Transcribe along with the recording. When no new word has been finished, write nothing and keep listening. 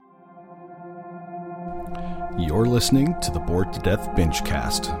You're listening to the Bored to Death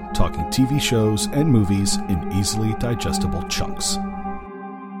Bingecast, talking TV shows and movies in easily digestible chunks.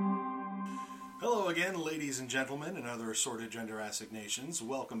 Hello again, ladies and gentlemen, and other assorted gender assignations.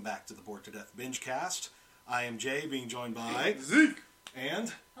 Welcome back to the Bored to Death Bingecast. I am Jay, being joined by Zeke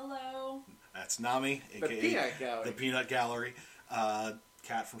and hello. That's Nami, aka the Peanut Gallery.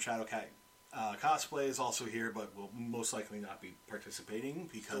 Kat from Shadow Cat Cosplay is also here, but will most likely not be participating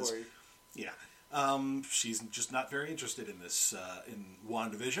because, she's just not very interested in this in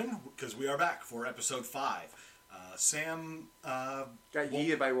WandaVision because we are back for episode 5. Sam got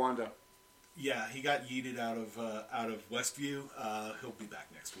yeeted by Wanda. Yeah, he got yeeted out of Westview. He'll be back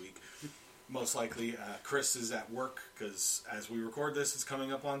next week. Most likely, Chris is at work because as we record this, it's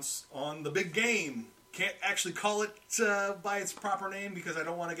coming up on the big game. Can't actually call it by its proper name because I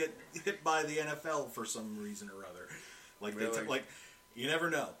don't want to get hit by the NFL for some reason or other. Like really? You never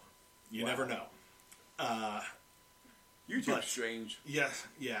know. You never know. YouTube's strange. Yeah.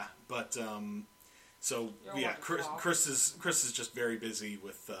 But Chris is just very busy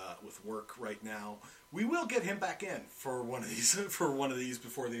with work right now. We will get him back in for one of these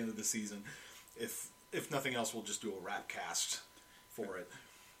before the end of the season. If nothing else, we'll just do a wrap cast for it.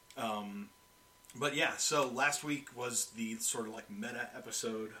 But yeah, so last week was the sort of like meta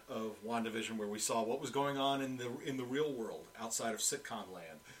episode of WandaVision where we saw what was going on in the real world outside of sitcom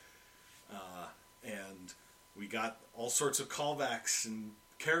land, and we got all sorts of callbacks and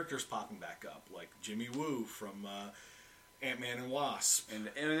characters popping back up, like Jimmy Woo from Ant-Man and Wasp. And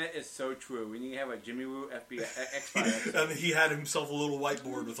the internet is so true. We need to have a Jimmy Woo FBI X-Files. I mean, he had himself a little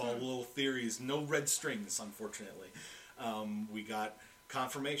whiteboard with all the little theories. No red strings, unfortunately. We got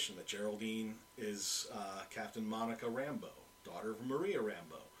confirmation that Geraldine is Captain Monica Rambeau, daughter of Maria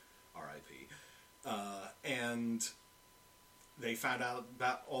Rambeau, R.I.P. And they found out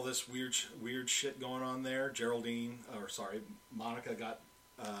about all this weird shit going on there. Monica got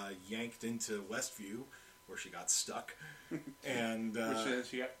yanked into Westview, where she got stuck, and which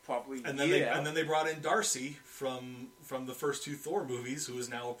she got properly. And then they brought in Darcy from the first 2 Thor movies, who is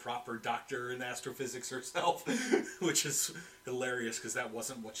now a proper doctor in astrophysics herself, which is hilarious because that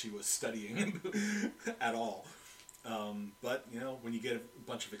wasn't what she was studying at all. But when you get a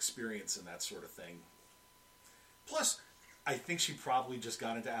bunch of experience in that sort of thing, plus I think she probably just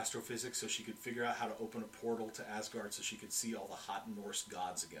got into astrophysics so she could figure out how to open a portal to Asgard so she could see all the hot Norse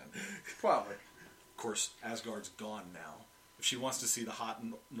gods again. Probably. Of course, Asgard's gone now. If she wants to see the hot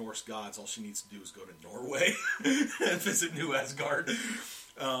Norse gods, all she needs to do is go to Norway and visit New Asgard.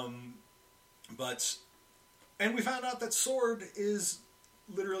 And we found out that S.W.O.R.D. is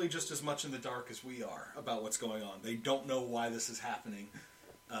literally just as much in the dark as we are about what's going on. They don't know why this is happening.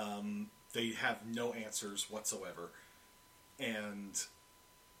 They have no answers whatsoever. And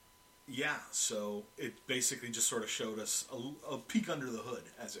yeah, so it basically just sort of showed us a peek under the hood,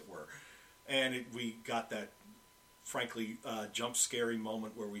 as it were. And we got that, frankly, jump scary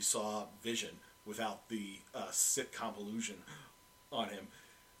moment where we saw Vision without the sitcom illusion on him,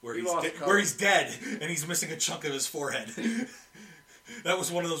 where he's dead and he's missing a chunk of his forehead. That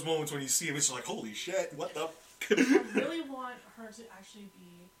was one of those moments when you see him, it's like, holy shit, what the? I really want her to actually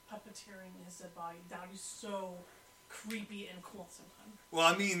be puppeteering his dead body. That would be so creepy and cool sometimes. Well,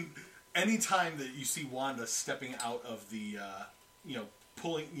 I mean, anytime that you see Wanda stepping out of the,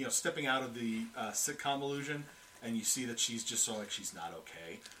 stepping out of the sitcom illusion, and you see that she's just sort of like she's not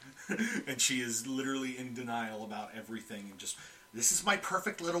okay, and she is literally in denial about everything, and just, this is my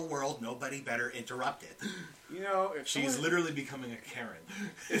perfect little world, nobody better interrupt it. If she's literally becoming a Karen.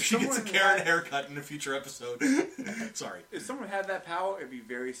 If she gets a Karen haircut in a future episode. Sorry. If someone had that power, it'd be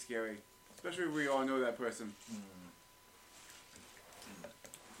very scary. Especially if we all know that person.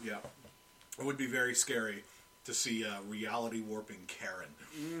 Yeah. It would be very scary to see a reality warping Karen.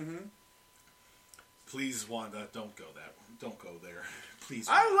 Mm-hmm. Please, Wanda, don't go there. Please.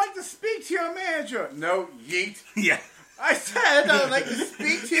 I would like to speak to your manager. No, yeet. Yeah. I said I would like to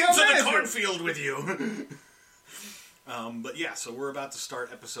speak to your manager. To the cornfield with you. But yeah, so we're about to start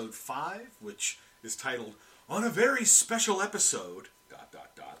episode 5, which is titled "On a Very Special Episode." ...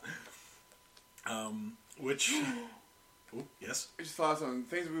 Which. Ooh, yes. I just thought of some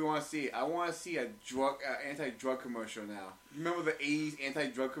things we want to see. I want to see a anti-drug commercial now. Remember the 80s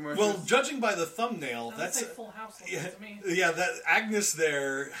anti-drug commercials? Well, judging by the thumbnail, that's like Full House to me. Yeah, that Agnes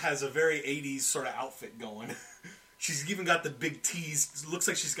there has a very 80s sort of outfit going. She's even got the big teased. Looks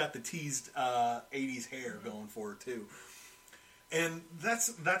like she's got the teased 80s hair going for her too. And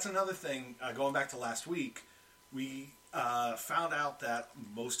that's another thing. Going back to last week, we found out that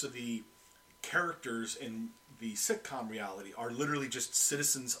most of the characters in the sitcom reality are literally just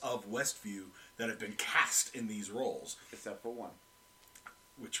citizens of Westview that have been cast in these roles. Except for one.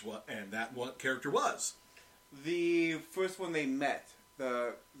 And that one character was The first one they met.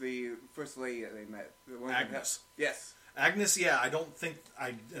 The first lady that they met. The one Agnes. Yes. Agnes, yeah, I don't think,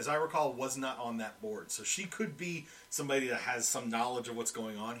 as I recall, was not on that board. So she could be somebody that has some knowledge of what's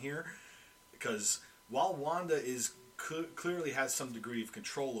going on here. Because while Wanda clearly has some degree of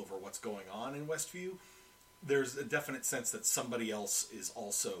control over what's going on in Westview, there's a definite sense that somebody else is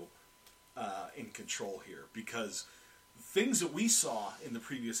also in control here. Because things that we saw in the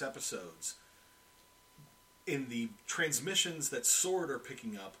previous episodes, in the transmissions that SWORD are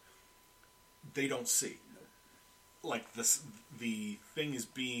picking up, they don't see. Like the thing is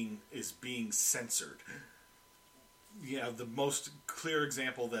being censored. The most clear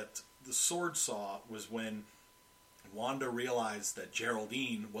example that the SWORD saw was when Wanda realized that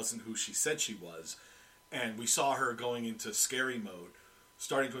Geraldine wasn't who she said she was, and we saw her going into scary mode,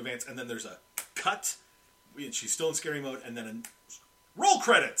 starting to advance, and then there's a cut, and she's still in scary mode, and then roll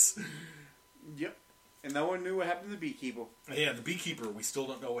credits. Yep. And no one knew what happened to the Beekeeper. Yeah, the Beekeeper. We still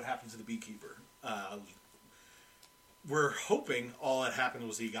don't know what happened to the Beekeeper. We're hoping all that happened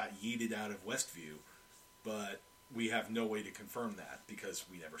was he got yeeted out of Westview, but we have no way to confirm that because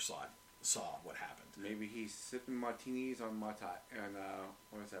we never saw what happened. Maybe he's sipping martinis on Matai. And,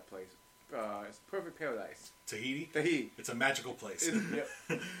 what is that place? It's Perfect Paradise. Tahiti? It's a magical place. Yep.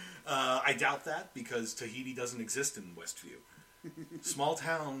 I doubt that because Tahiti doesn't exist in Westview. Small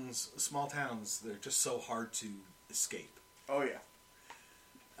towns, they're just so hard to escape. Oh, yeah.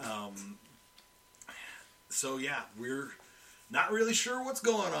 So yeah, we're not really sure what's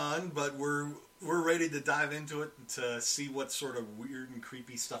going on, but we're ready to dive into it to see what sort of weird and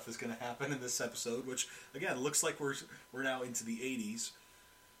creepy stuff is going to happen in this episode. Which again looks like we're now into the 80s.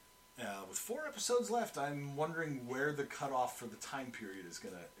 With 4 episodes left, I'm wondering where the cutoff for the time period is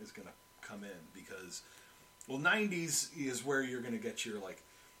gonna come in because, well, 90s is where you're gonna get your like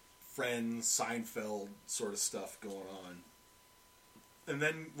Friends, Seinfeld sort of stuff going on, and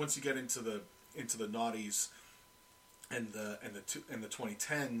then once you get into the noughties and the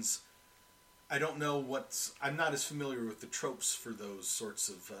 2010s, I don't know I'm not as familiar with the tropes for those sorts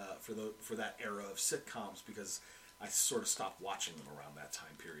of for that era of sitcoms because I sort of stopped watching them around that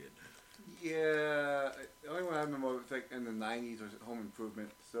time period. Yeah, the only one I remember was like in the 90s was Home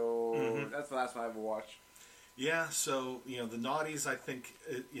Improvement, so that's the last one I ever watched. Yeah, so the noughties I think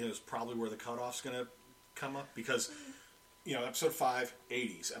is probably where the cutoff's going to come up because episode 5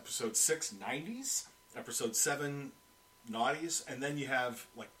 80s, episode 6 90s, episode 7 noughties, and then you have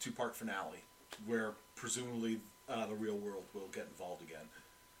like 2-part finale where presumably the real world will get involved again.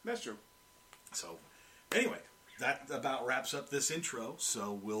 That's true. So anyway, that about wraps up this intro,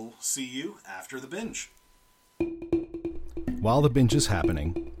 so we'll see you after the binge. While the binge is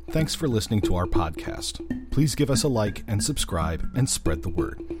happening, thanks for listening to our podcast. Please give us a like and subscribe and spread the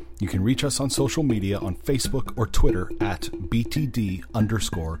word. You can reach us on social media on Facebook or Twitter at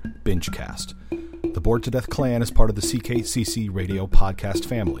BTD_Bingecast. The Bored to Death Clan is part of the CKCC Radio podcast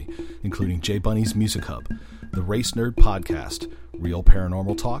family, including J Bunny's Music Hub, the Race Nerd Podcast, Real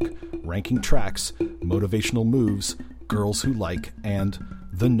Paranormal Talk, Ranking Tracks, Motivational Moves, Girls Who Like, and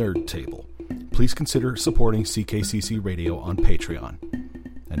The Nerd Table. Please consider supporting CKCC Radio on Patreon.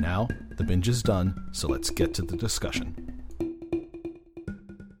 And now, the binge is done, so let's get to the discussion.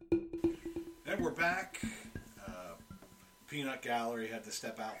 And we're back. Peanut Gallery had to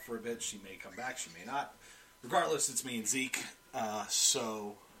step out for a bit. She may come back, she may not. Regardless, it's me and Zeke,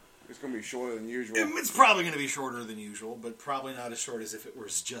 so... It's going to be shorter than usual. It's probably going to be shorter than usual, but probably not as short as if it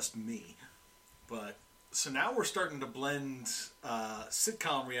was just me. But, so now we're starting to blend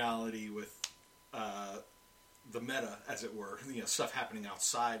sitcom reality with the meta, as it were. Stuff happening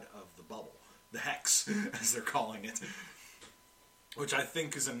outside of the bubble. The hex, as they're calling it. Which I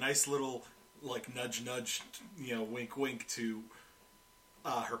think is a nice little... like nudge, wink, wink to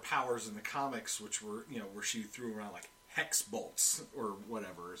her powers in the comics, which were, where she threw around like hex bolts or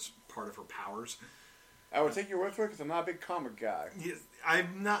whatever as part of her powers. I would take your word for it because I'm not a big comic guy. Yeah,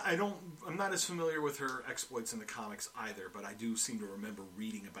 I'm not as familiar with her exploits in the comics either, but I do seem to remember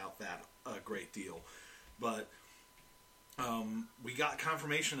reading about that a great deal. But we got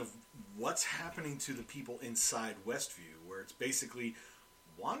confirmation of what's happening to the people inside Westview, where it's basically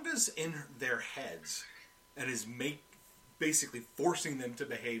Wanda's in their heads and is basically forcing them to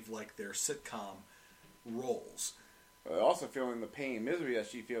behave like their sitcom roles. But also feeling the pain and misery that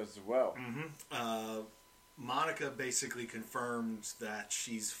she feels as well. Mm-hmm. Monica basically confirmed that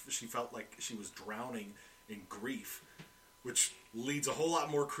she felt like she was drowning in grief, which leads a whole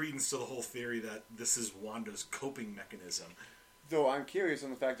lot more credence to the whole theory that this is Wanda's coping mechanism. Though I'm curious on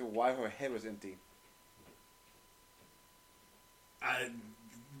the fact of why her head was empty.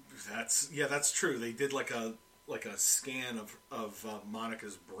 That's true. They did like a scan of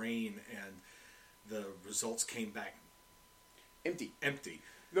Monica's brain, and the results came back Empty.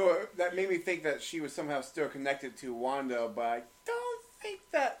 Though that made me think that she was somehow still connected to Wanda, but I don't think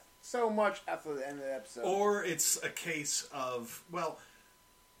that so much after the end of the episode. Or it's a case of, well,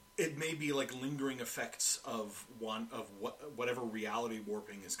 it may be like lingering effects of whatever reality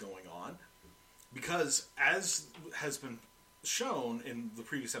warping is going on, because as has been shown in the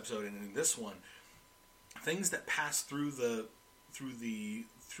previous episode and in this one, things that pass through the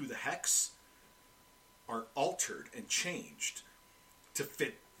hex are altered and changed to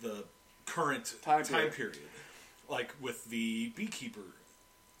fit the current time period. Like with the beekeeper,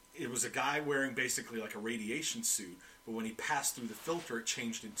 it was a guy wearing basically like a radiation suit, but when he passed through the filter, it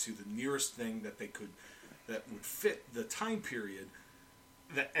changed into the nearest thing that would fit the time period,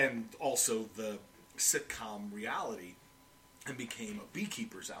 and also the sitcom reality, and became a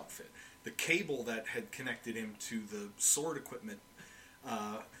beekeeper's outfit. The cable that had connected him to the sword equipment,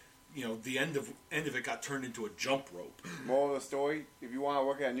 the end of it got turned into a jump rope. Moral of the story: if you want to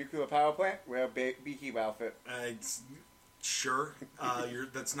work at a nuclear power plant, wear a beekeeper outfit. Sure,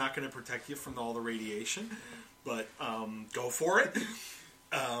 that's not going to protect you from all the radiation, but go for it.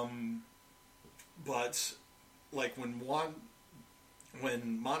 But like when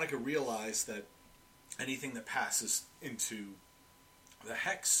Monica realized that anything that passes into the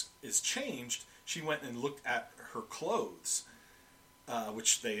hex is changed, she went and looked at her clothes,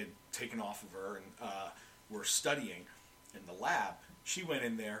 which they had taken off of her and were studying in the lab. She went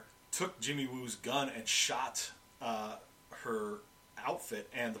in there, took Jimmy Woo's gun, and shot her outfit,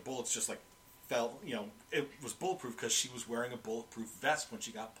 and the bullets just like fell. It was bulletproof because she was wearing a bulletproof vest when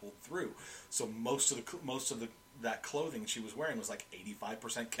she got pulled through. So most of that clothing she was wearing was like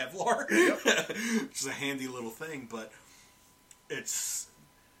 85% Kevlar, which is a handy little thing. But it's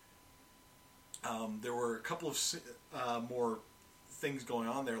there were a couple of more things going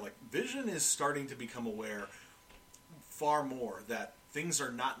on there. Like Vision is starting to become aware far more that things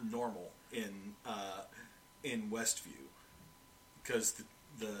are not normal in Westview, because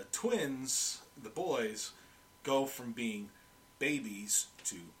the twins, the boys, go from being babies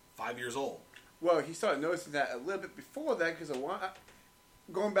to 5 years old. Well, he started noticing that a little bit before that, because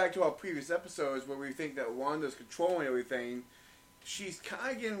going back to our previous episodes where we think that Wanda's controlling everything, she's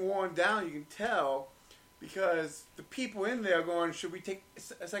kind of getting worn down, you can tell, because the people in there are going, should we take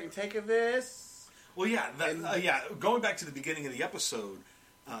a second take of this? Well, going back to the beginning of the episode,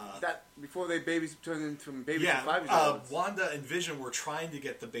 that before they babies turned from babies to 5 years old. Wanda and Vision were trying to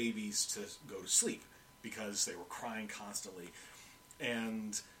get the babies to go to sleep because they were crying constantly,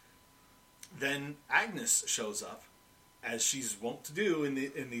 and then Agnes shows up, as she's wont to do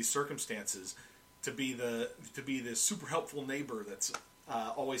in these circumstances, to be the super helpful neighbor that's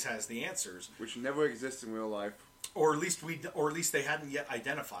always has the answers, which never exists in real life, or at least they hadn't yet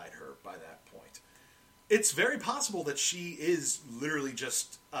identified her by that point. It's very possible that she is literally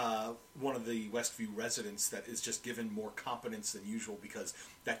just one of the Westview residents that is just given more competence than usual because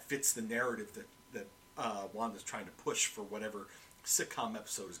that fits the narrative that Wanda's trying to push for whatever sitcom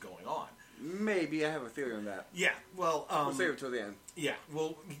episode is going on. Maybe. I have a theory on that. Yeah, well... we'll save it till the end. Yeah,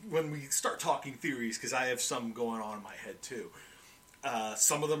 well, when we start talking theories, because I have some going on in my head, too.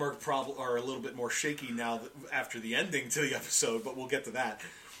 Some of them are a little bit more shaky now after the ending to the episode, but we'll get to that.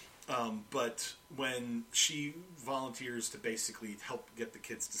 But when she volunteers to basically help get the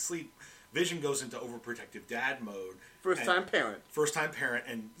kids to sleep, Vision goes into overprotective dad mode. First-time parent,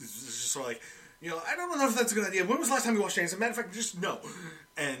 and it's just sort of like, I don't know if that's a good idea. When was the last time you watched James? As a matter of fact, just no.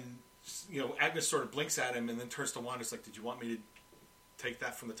 And, Agnes sort of blinks at him and then turns to Wanda. It's like, did you want me to take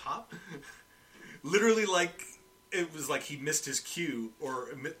that from the top? Literally, like, it was like he missed his cue or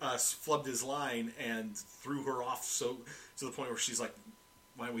flubbed his line and threw her off so to the point where she's like,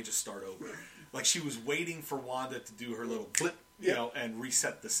 why don't we just start over? Like, she was waiting for Wanda to do her little blip, and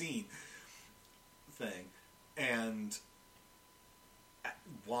reset the scene thing. And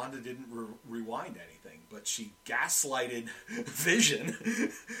Wanda didn't rewind anything, but she gaslighted Vision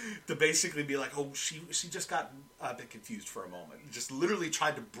to basically be like, oh, she just got a bit confused for a moment. Just literally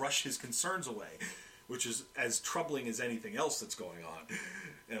tried to brush his concerns away, which is as troubling as anything else that's going on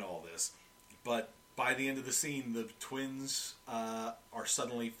in all this. But by the end of the scene, the twins are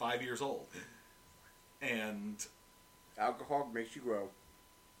suddenly 5 years old. And alcohol makes you grow.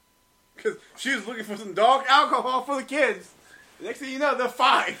 Because she was looking for some dog alcohol for the kids. The next thing you know, they're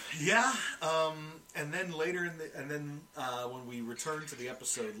 5. Yeah. And then later when we return to the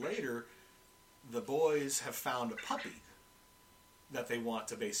episode later, the boys have found a puppy that they want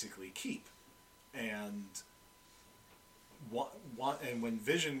to basically keep, and when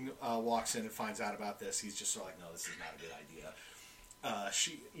Vision walks in and finds out about this, he's just sort of like, no, this is not a good idea.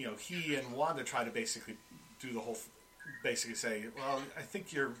 He and Wanda try to basically do the whole. Basically say, well, I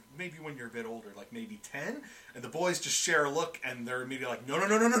think you're maybe when you're a bit older, like maybe 10, and the boys just share a look, and they're immediately like, no,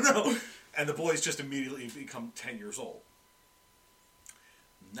 and the boys just immediately become 10 years old.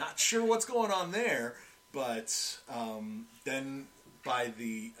 Not sure what's going on there, but then by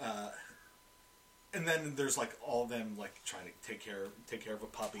the and then there's like all of them like trying to take care of a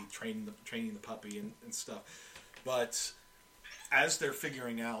puppy, training the puppy and stuff. But as they're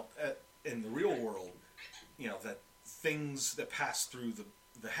figuring out in the real world, that things that pass through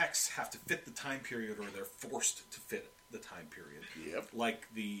the hex have to fit the time period, or they're forced to fit the time period. Yep. Like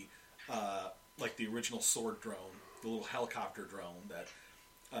the original Sword drone, the little helicopter drone that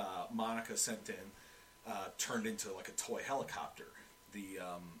Monica sent in, turned into like a toy helicopter. The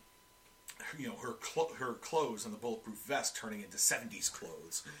her clothes and the bulletproof vest turning into 70s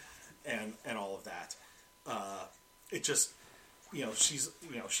clothes, and all of that. It just. She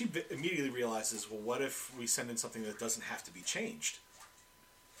immediately realizes, well, what if we send in something that doesn't have to be changed?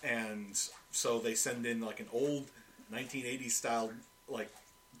 And so they send in like an old 1980s style like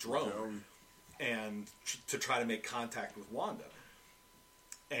drone, and to try to make contact with Wanda.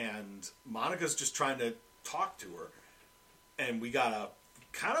 And Monica's just trying to talk to her, and we got a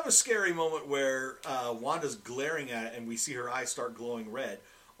kind of a scary moment where Wanda's glaring at it, and we see her eyes start glowing red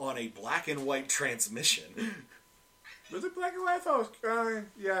on a black and white transmission. Was it black and white? I thought it was,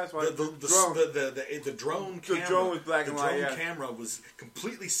 yeah, that's why. The drone camera. The drone was black and white, The drone camera was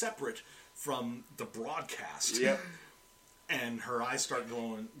completely separate from the broadcast. Yep. And her eyes start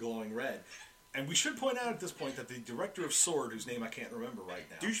glowing red. And we should point out at this point that the director of Sword, whose name I can't remember right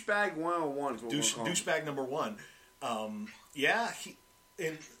now. Douchebag 101 is what we're calling him. Douchebag number 1.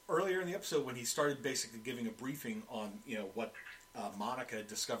 Earlier in the episode when he started basically giving a briefing on what Monica had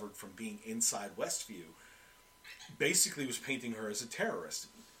discovered from being inside Westview, basically was painting her as a terrorist.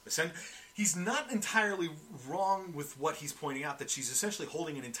 He's not entirely wrong with what he's pointing out, that she's essentially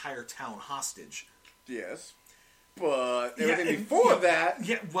holding an entire town hostage. Yes. But everything before that...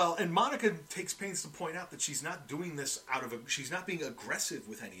 Yeah, well, and Monica takes pains to point out that she's not doing this she's not being aggressive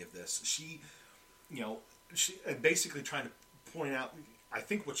with any of this. She basically trying to point out, I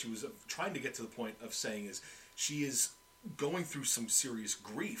think what she was trying to get to the point of saying is, she is going through some serious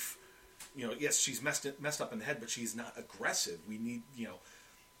grief. Yes, she's messed up in the head, but she's not aggressive. We need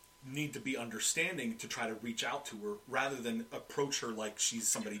to be understanding to try to reach out to her rather than approach her like she's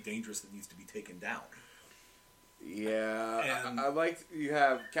somebody dangerous that needs to be taken down. Yeah, I like you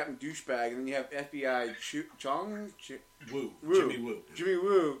have Captain Douchebag, and then you have FBI Jimmy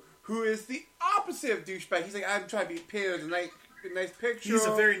Woo, who is the opposite of Douchebag. He's like, I'm trying to be painted with a nice picture. He's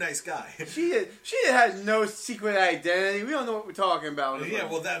a very nice guy. She has no secret identity. We don't know what we're talking about. Yeah,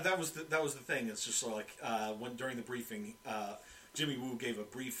 well, that was the thing. It's just sort of like when during the briefing, Jimmy Woo gave a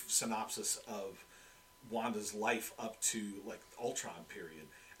brief synopsis of Wanda's life up to like the Ultron period,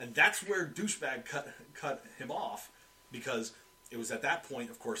 and that's where Douchebag cut him off, because it was at that point,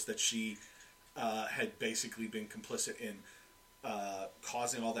 of course, that she had basically been complicit in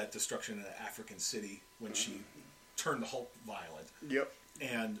causing all that destruction in an African city when she turned the Hulk violent. Yep.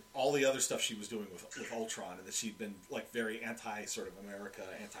 And all the other stuff she was doing with Ultron, and that she'd been like very anti sort of America,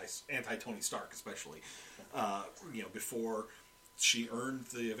 anti Tony Stark especially, before she earned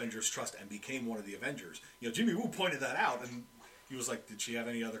the Avengers' trust and became one of the Avengers. Jimmy Woo pointed that out, and he was like, "Did she have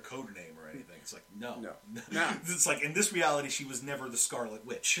any other code name or anything?" It's like, no. It's like, in this reality, she was never the Scarlet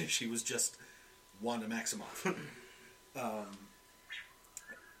Witch. She was just Wanda Maximoff.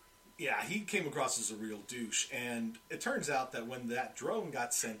 Yeah, he came across as a real douche, and it turns out that when that drone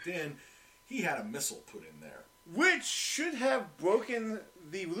got sent in, he had a missile put in there. Which should have broken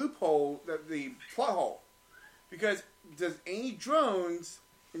the loophole, the plot hole. Because does any drones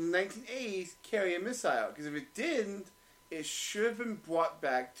in the 1980s carry a missile? Because if it didn't, it should have been brought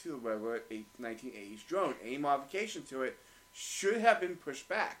back to the regular 1980s drone. Any modification to it should have been pushed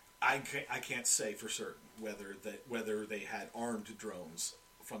back. I can't say for certain whether they had armed drones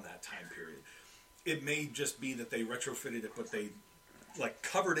from that time period. It may just be that they retrofitted it, but they like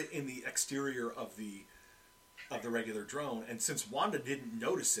covered it in the exterior of the regular drone. And since Wanda didn't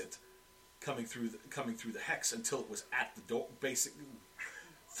notice it coming through the hex until it was at the door, basically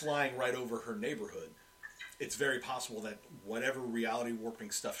flying right over her neighborhood, it's very possible that whatever reality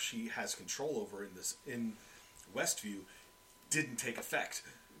warping stuff she has control over in Westview didn't take effect.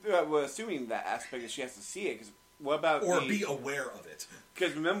 we're assuming that aspect that she has to see it. Because what about or be aware of it?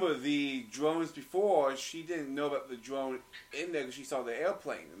 Because remember, the drones before, she didn't know about the drone in there because she saw the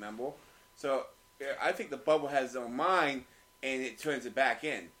airplane, remember? So I think the bubble has its own mind, and it turns it back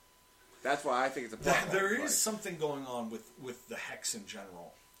in. That's why I think it's a plot. There is something going on with the Hex in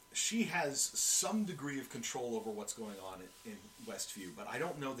general. She has some degree of control over what's going on in Westview, but I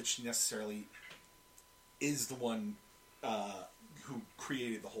don't know that she necessarily is the one who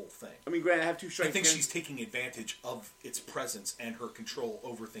created the whole thing. I mean, granted, I have two strikes. I think she's taking advantage of its presence and her control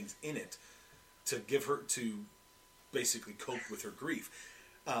over things in it to give her to basically cope with her grief.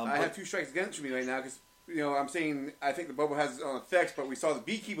 I have two strikes against me right now because, I'm saying I think the bubble has its own effects, but we saw the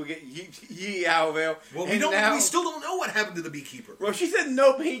beekeeper get yee out of there. Well, we still don't know what happened to the beekeeper. Well, she said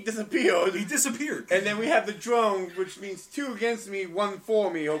nope, he disappeared. He disappeared. And then we have the drone, which means 2 against me, 1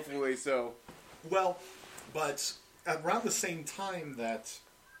 for me, hopefully, so. Well, but around the same time that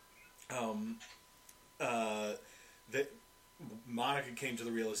that Monica came to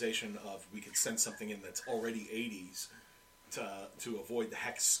the realization of we could send something in that's already 80s to avoid the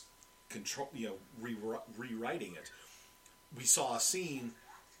Hex control, rewriting it. We saw a scene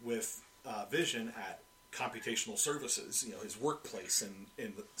with Vision at Computational Services, his workplace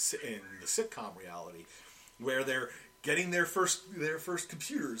in the sitcom reality, where they're getting their first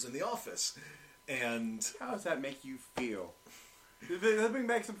computers in the office. And how does that make you feel? Does it bring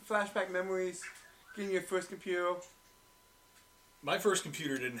back some flashback memories? Getting your first computer? My first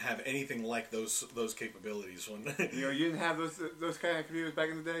computer didn't have anything like those capabilities. You didn't have those kind of computers back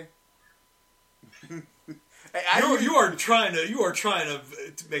in the day. You are trying to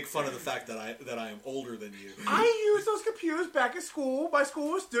make fun of the fact that I am older than you. I used those computers back at school. My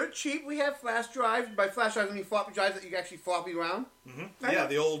school was dirt cheap. We had flash drives. By flash drives, I mean floppy drives that you could actually floppy around. Mm-hmm. Yeah,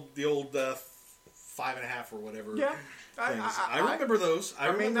 the old 5.5 or whatever. Yeah, I remember those. I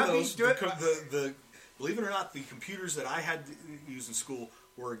remember those. The believe it or not, the computers that I had to use in school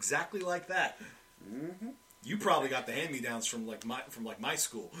were exactly like that. Mm-hmm. You probably got the hand-me-downs from my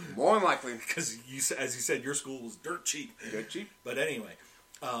school. More than likely, because as you said, your school was dirt cheap. Dirt cheap. But anyway,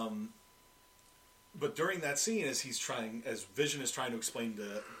 but during that scene, as Vision is trying to explain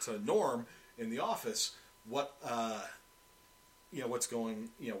to Norm in the office what what's going,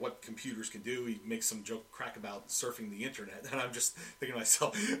 what computers can do. He makes some crack about surfing the internet, and I'm just thinking to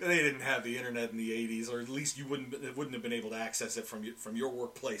myself, they didn't have the internet in the 80s, or at least you wouldn't have been able to access it from your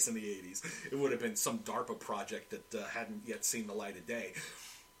workplace in the 80s. It would have been some DARPA project that hadn't yet seen the light of day.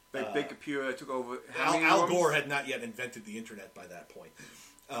 Big computer that took over. Al Gore had not yet invented the internet by that point.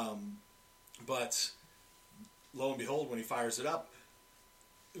 But lo and behold, when he fires it up,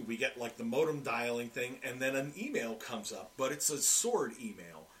 we get like the modem dialing thing, and then an email comes up, but it's a SWORD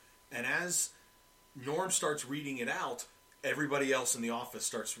email. And as Norm starts reading it out, everybody else in the office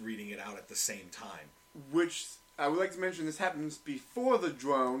starts reading it out at the same time. Which, I would like to mention, this happens before the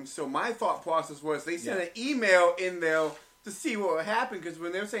drone, so my thought process was they sent an email in there to see what would happen, because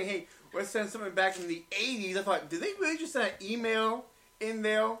when they were saying, hey, let's send something back from the 80s, I thought, did they really just send an email in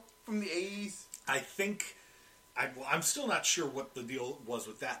there from the 80s? I think... I'm still not sure what the deal was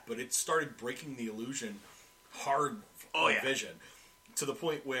with that, but it started breaking the illusion hard for Vision, to the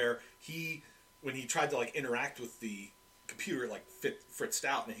point where when he tried to interact with the computer, fritzed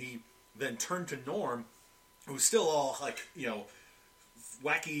out, and he then turned to Norm, who was still all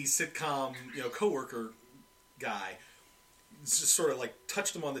wacky sitcom coworker guy, just sort of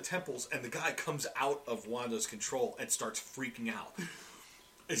touched him on the temples, and the guy comes out of Wanda's control and starts freaking out.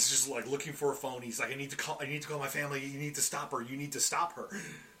 It's just looking for a phone. He's like, I need to call my family. You need to stop her. You need to stop her.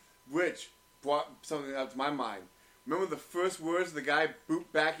 Which brought something up to my mind. Remember the first words the guy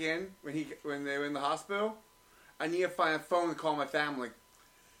booped back in when they were in the hospital? I need to find a phone to call my family.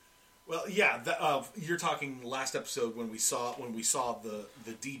 Well, yeah, you're talking last episode when we saw the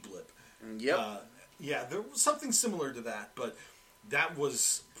D blip. Yep. Yeah, there was something similar to that, but that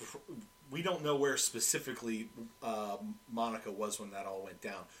was. We don't know where specifically Monica was when that all went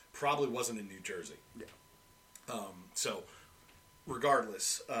down. Probably wasn't in New Jersey. Yeah. So,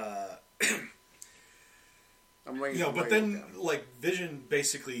 regardless, I'm waiting. but then Vision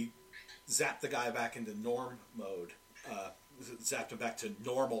basically zapped the guy back into Norm mode. Zapped him back to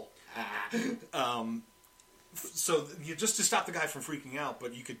normal. So just to stop the guy from freaking out,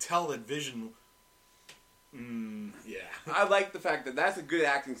 but you could tell that Vision. Yeah. I like the fact that that's a good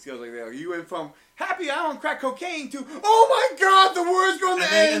acting skills right there. You went from happy I don't crack cocaine to oh my god, the word's going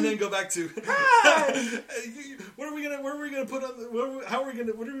to end, and then go back to what are we gonna put on? What are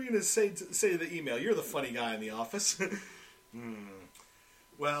we gonna say to the email? You're the funny guy in the office.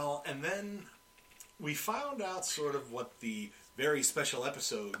 Well, and then we found out sort of what the very special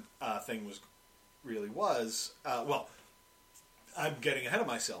episode thing was, well, I'm getting ahead of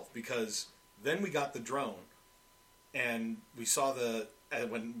myself because then we got the drone, and we saw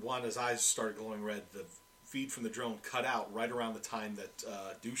when Wanda's eyes started glowing red, the feed from the drone cut out right around the time that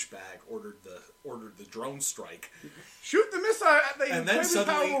douchebag ordered the drone strike. Shoot the missile at the and then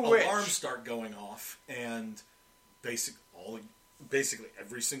suddenly witch. Alarms start going off, and basically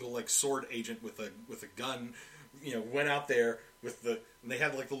every single like sword agent with a gun, went out there with and they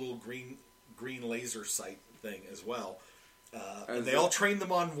had like the little green laser sight thing as well, and they all trained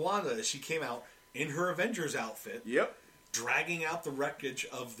them on Wanda as she came out in her Avengers outfit. Yep. Dragging out the wreckage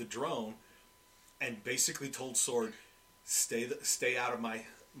of the drone, and basically told Sword, "Stay out of my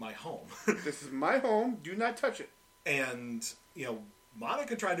home." This is my home. Do not touch it. And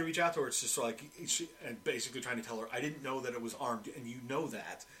Monica tried to reach out to her. It's just like and basically trying to tell her, "I didn't know that it was armed, and you know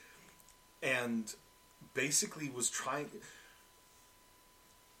that." And basically was trying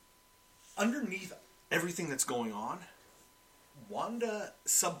underneath everything that's going on. Wanda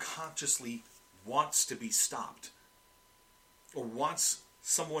subconsciously wants to be stopped. Or wants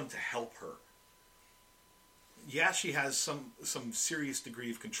someone to help her. Yeah, she has some serious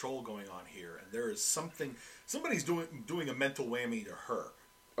degree of control going on here, and there is somebody's doing a mental whammy to her.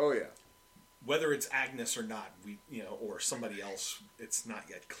 Oh yeah. Whether it's Agnes or not, or somebody else, it's not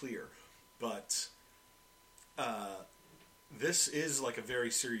yet clear. But this is like a very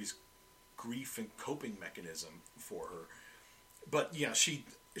serious grief and coping mechanism for her. But yeah, she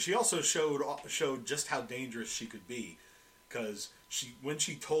also showed just how dangerous she could be. Because when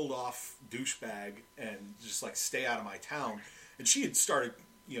she told off douchebag and just like stay out of my town, and she had started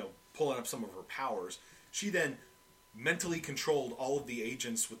pulling up some of her powers, she then mentally controlled all of the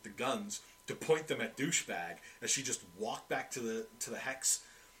agents with the guns to point them at douchebag as she just walked back to the hex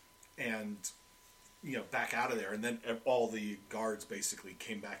and back out of there, and then all the guards basically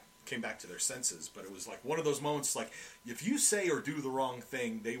came back to their senses. But it was like one of those moments like, if you say or do the wrong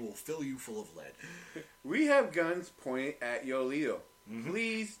thing, they will fill you full of lead. We have guns pointed at Yolito. Mm-hmm.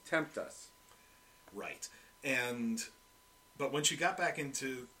 Please tempt us. Right. But when she got back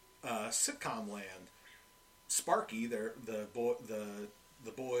into sitcom land, Sparky, the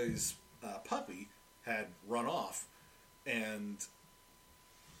boy's puppy, had run off, and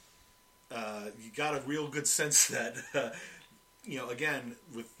you got a real good sense that again,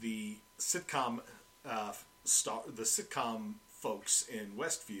 with the sitcom the sitcom folks in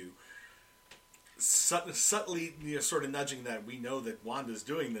Westview, subtly sort of nudging that we know that Wanda's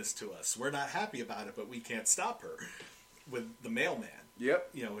doing this to us. We're not happy about it, but we can't stop her. With the mailman.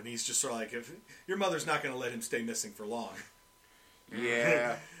 Yep. And he's just sort of like, if your mother's not going to let him stay missing for long.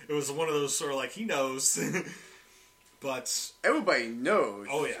 Yeah. It was one of those sort of like, he knows. But everybody knows.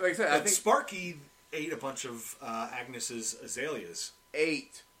 Oh yeah. Like I said, I think Sparky ate a bunch of Agnes's azaleas.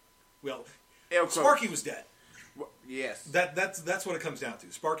 Well, Sparky was dead. Well, yes. That's what it comes down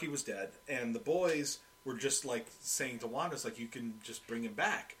to. Sparky was dead, and the boys were just like saying to Wanda, "Like, you can just bring him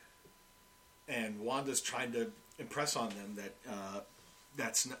back." And Wanda's trying to impress on them that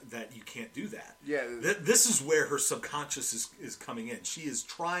that you can't do that. Yeah. This is where her subconscious is coming in. She is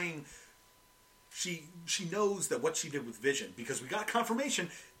trying. She knows that what she did with Vision, because we got confirmation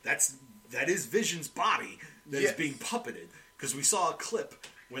that is Vision's body that is being puppeted. Because we saw a clip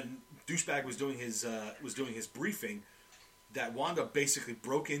when douchebag was doing his briefing that Wanda basically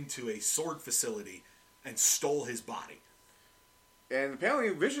broke into a sword facility and stole his body. And apparently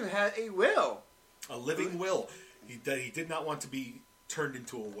Vision had a will. A living will. That he did not want to be turned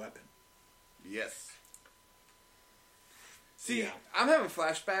into a weapon. Yes. See, I'm having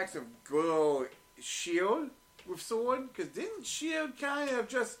flashbacks of good old S.H.I.E.L.D. with Sword. Because didn't S.H.I.E.L.D. kind of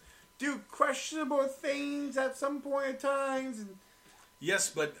just do questionable things at some point in times? And yes,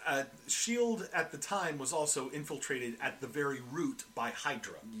 but S.H.I.E.L.D. at the time was also infiltrated at the very root by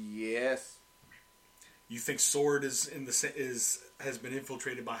Hydra. Yes. You think Sword has been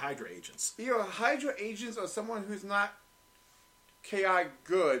infiltrated by Hydra agents? Hydra agents are someone who's not KI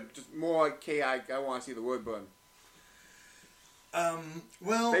good, just more like KI. I want to see the word burn.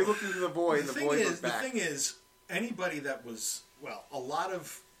 Well, they look into the void, and the void looks back. The thing is, anybody that was a lot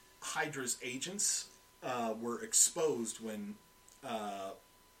of Hydra's agents were exposed when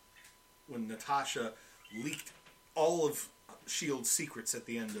Natasha leaked all of S.H.I.E.L.D.'s secrets at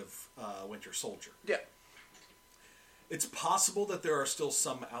the end of Winter Soldier. Yeah. It's possible that there are still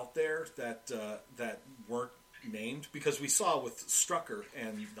some out there that weren't named, because we saw with Strucker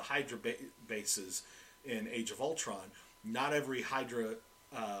and the Hydra bases in Age of Ultron, not every Hydra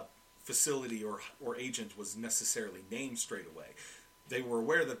facility or agent was necessarily named straight away. They were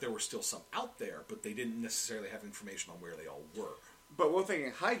aware that there were still some out there, but they didn't necessarily have information on where they all were. But we're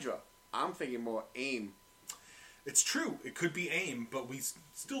thinking Hydra. I'm thinking more AIM. It's true. It could be AIM, but we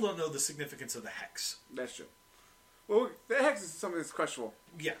still don't know the significance of the Hex. That's true. Well, the Hex is something that's questionable.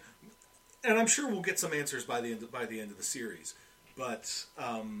 Yeah, and I'm sure we'll get some answers by the end of the series. But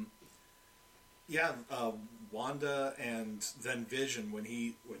Wanda and then Vision, when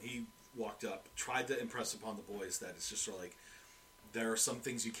he walked up, tried to impress upon the boys that it's just sort of like there are some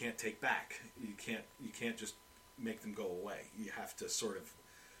things you can't take back. You can't just make them go away. You have to sort of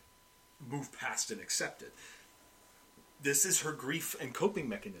move past and accept it. This is her grief and coping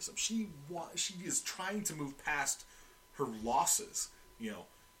mechanism. She is trying to move past her losses.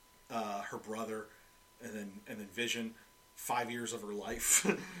 Her brother, and then Vision, 5 years of her life,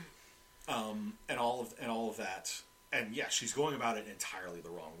 and all of that. And yeah, she's going about it entirely the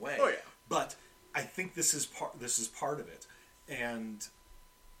wrong way. Oh yeah. But I think this is part of it.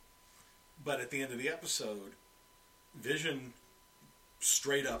 But at the end of the episode, Vision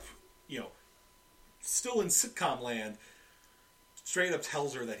straight up, still in sitcom land, straight up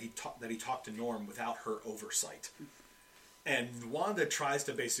tells her that he talked to Norm without her oversight. And Wanda tries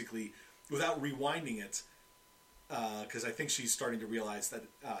to basically, without rewinding it, because I think she's starting to realize that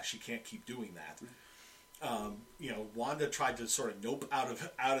she can't keep doing that. Wanda tried to sort of nope out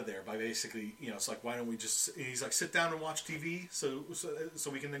of there by basically, it's like, why don't we just? He's like, sit down and watch TV, so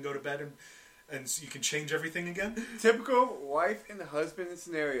we can then go to bed and you can change everything again. Typical wife and husband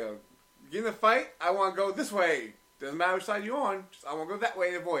scenario. Get in a fight, I want to go this way. Doesn't matter which side you're on. I want to go that way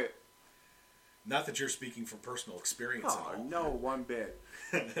and avoid it. Not that you're speaking from personal experience at all. No, one bit.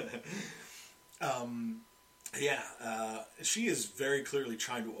 She is very clearly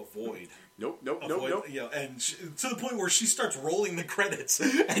trying to avoid. Nope. And to the point where she starts rolling the credits,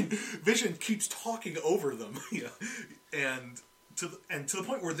 and Vision keeps talking over them. And to the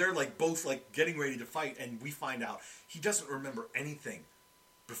point where they're like both like getting ready to fight, and we find out he doesn't remember anything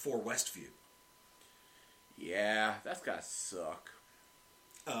before Westview. Yeah, that's gotta suck.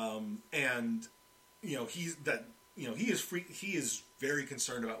 He is very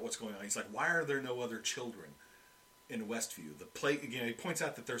concerned about what's going on. He's like, why are there no other children in Westview? He points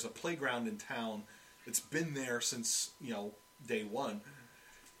out that there's a playground in town. It's been there since day one,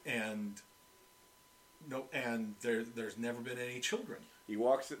 and there's never been any children. He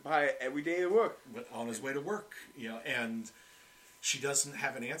walks by it every day to work. On his way to work, and she doesn't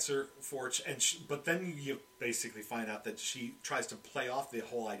have an answer for it. But then you basically find out that she tries to play off the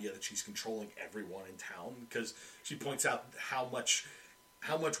whole idea that she's controlling everyone in town, because she points out how much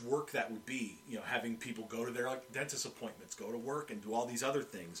work that would be, having people go to their dentist appointments, go to work, and do all these other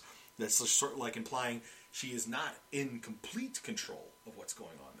things. That's sort of like implying she is not in complete control of what's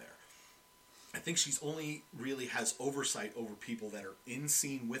going on there. I think she's only really has oversight over people that are in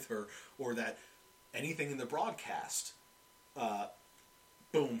scene with her, or that anything in the broadcast,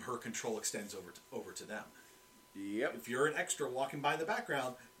 her control extends over to them. Yep. If you're an extra walking by in the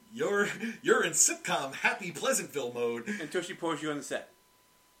background, you're in sitcom happy Pleasantville mode until she pulls you on the set,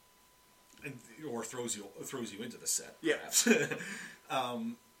 or throws you into the set. Yes.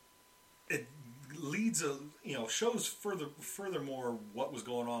 It leads shows furthermore what was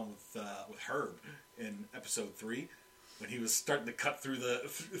going on with Herb in episode 3. When he was starting to cut through the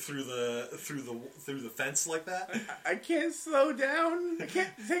fence like that, I can't slow down. I can't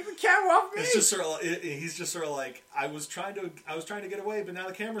take the camera off me. It's just sort of. He's just sort of like, I was trying to get away, but now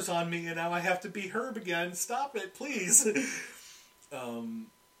the camera's on me, and now I have to be Herb again. Stop it, please.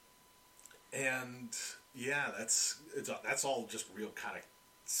 And yeah, that's all just real kind of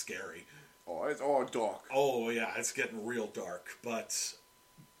scary. Oh, it's all dark. Oh yeah, it's getting real dark. But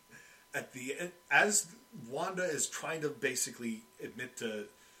at the end, as Wanda is trying to basically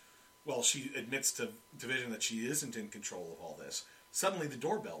she admits to Vision that she isn't in control of all this. Suddenly the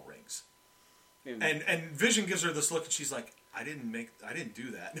doorbell rings. And Vision gives her this look, and she's like, I didn't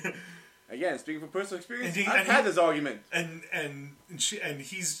do that. Again, speaking from personal experience, I've had this argument. And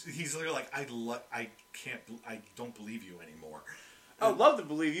he's literally like, I don't believe you anymore. I'd love to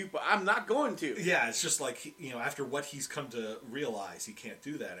believe you, but I'm not going to. Yeah, it's just like, after what he's come to realize, he can't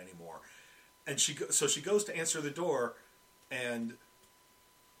do that anymore. And she goes to answer the door, and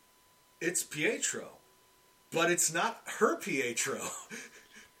it's Pietro. But it's not her Pietro.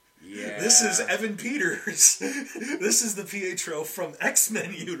 Yeah. This is Evan Peters. This is the Pietro from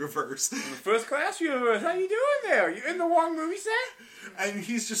X-Men universe. From the First Class universe. How you doing there? You in the wrong movie set? And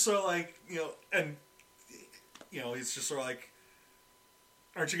he's just sort of like, he's just sort of like,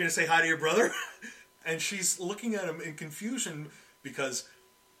 aren't you going to say hi to your brother? And she's looking at him in confusion, because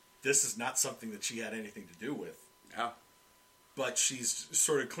this is not something that she had anything to do with. Yeah. but she's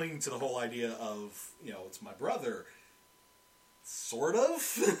sort of clinging to the whole idea of, it's my brother, sort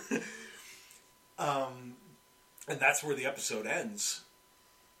of. And that's where the episode ends.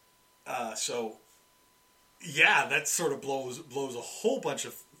 So, yeah, that sort of blows a whole bunch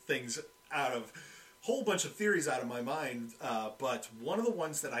of things whole bunch of theories out of my mind. But one of the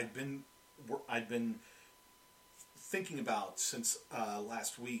ones that I'd been thinking about since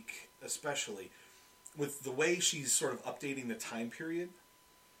last week, especially with the way she's sort of updating the time period,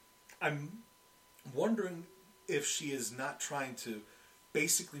 I'm wondering if she is not trying to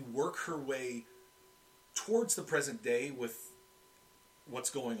basically work her way towards the present day with what's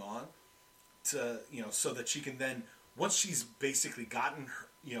going on, to so that she can then, once she's basically gotten her,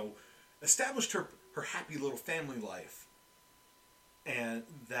 established her happy little family life, and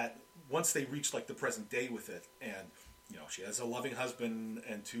that once they reach like the present day with it, and she has a loving husband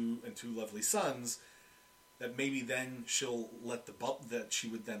and two lovely sons, that maybe then she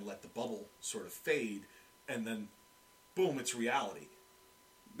would then let the bubble sort of fade, and then boom, it's reality.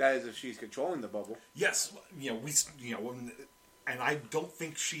 That is if she's controlling the bubble. Yes, and I don't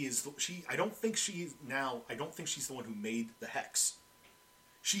think she is. I don't think she's the one who made the hex.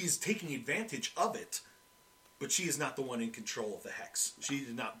 She is taking advantage of it, but she is not the one in control of the hex. She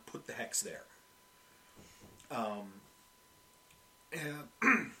did not put the hex there.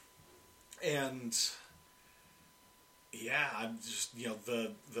 And yeah, I'm just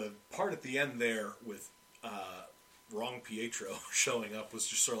the part at the end there with Wrong Pietro showing up was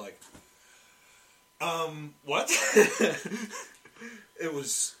just sort of like, what? It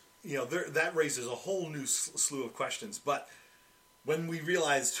was, that raises a whole new slew of questions. But when we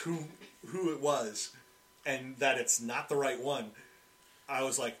realized who it was and that it's not the right one, I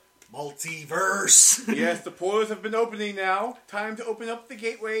was like, multiverse. Yes, the portals have been opening now. Time to open up the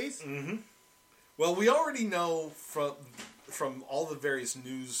gateways. Mm-hmm. Well, we already know from all the various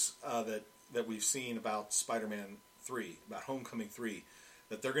news that we've seen about Spider-Man 3, about Homecoming 3,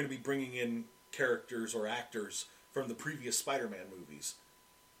 that they're going to be bringing in characters or actors from the previous Spider-Man movies.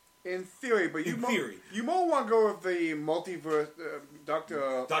 In theory, but you more want to go with the multiverse,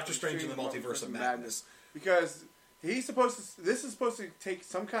 Doctor Strange and the Multiverse of Madness, because this is supposed to take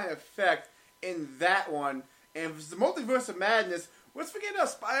some kind of effect in that one, and if it's the Multiverse of Madness, let's forget about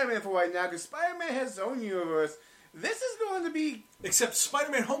Spider-Man for right now, because Spider-Man has his own universe. This is going to be... Except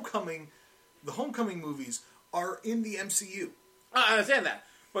Spider-Man Homecoming, the Homecoming movies are in the MCU. I understand that.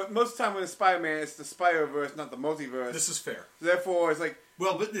 But most of the time when it's Spider-Man, it's the Spider-Verse, not the multiverse. This is fair. Therefore, it's like...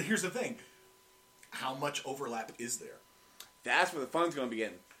 Well, but here's the thing. How much overlap is there? That's where the fun's going to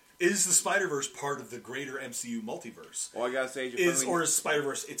begin. Is the Spider-Verse part of the greater MCU multiverse? All I got to say is... Or is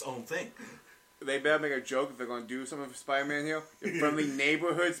Spider-Verse its own thing? They better make a joke if they're going to do something for Spider-Man here. Your friendly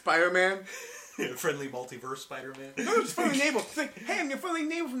neighborhood Spider-Man. Friendly multiverse Spider-Man? No, just friendly neighbor. It's like, hey, I'm your friendly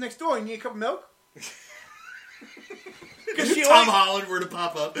neighbor from next door. You need a cup of milk? If Tom Holland were to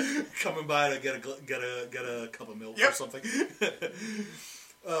pop up, coming by to get a cup of milk or something.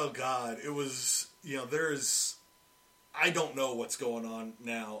 Oh God, it was I don't know what's going on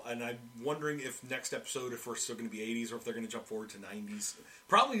now, and I'm wondering if next episode, if we're still going to be 80s or if they're going to jump forward to 90s.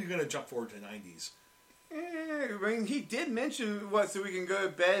 Probably going to jump forward to 90s. I mean, he did mention so we can go to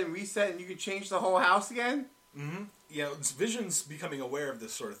bed and reset and you can change the whole house again. Mm-hmm. Yeah, Vision's becoming aware of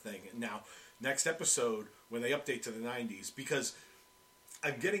this sort of thing now. Next episode, when they update to the 90s, because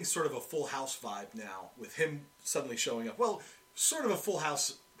I'm getting sort of a Full House vibe now with him suddenly showing up. Well, sort of a Full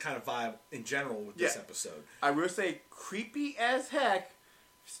House kind of vibe in general with this episode. I will say, creepy as heck.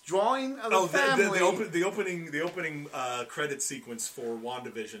 Drawing of the family. The opening credit sequence for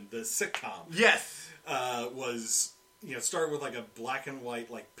WandaVision, the sitcom. Yes, was started with like a black and white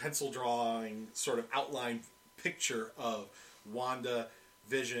like pencil drawing sort of outline picture of Wanda,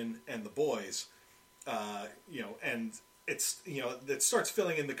 Vision, and the boys, and it's it starts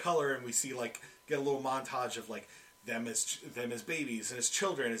filling in the color, and we see get a little montage of them as babies and as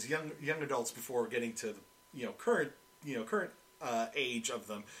children, as young adults before getting to the current age of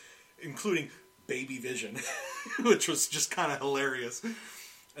them, including baby Vision, which was just kind of hilarious.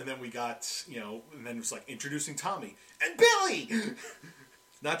 And then we got and then it was introducing Tommy and Billy.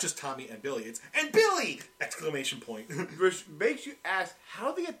 Not just Tommy and Billy, it's "and Billy!" exclamation point. Which makes you ask, how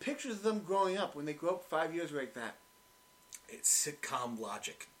do they get pictures of them growing up when they grow up 5 years like that? It's sitcom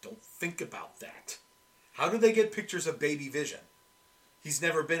logic. Don't think about that. How do they get pictures of baby Vision? He's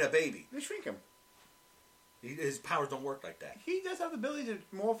never been a baby. They shrink him. His powers don't work like that. He does have the ability to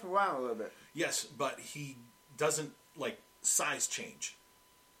morph around a little bit. Yes, but he doesn't, size change.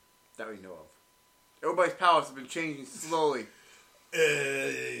 That we know of. Everybody's powers have been changing slowly.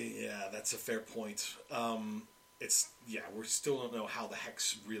 Yeah, that's a fair point. we still don't know how the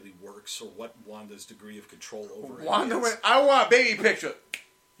hex really works or what Wanda's degree of control over Wanda it is. went, I want a baby picture.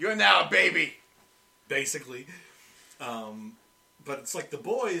 You're now a baby. Basically. But it's like the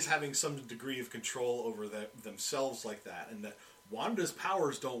boys having some degree of control over themselves like that, and that Wanda's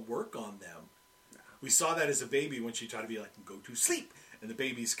powers don't work on them. No. We saw that as a baby when she tried to be like, go to sleep. And the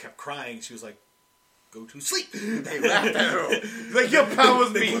babies kept crying. She was like, go to sleep. They laughed at her. Like, your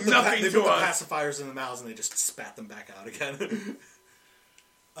powers mean nothing to us. They put the pacifiers in the mouths and they just spat them back out again.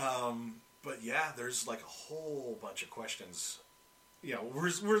 But yeah, there's like a whole bunch of questions. You know,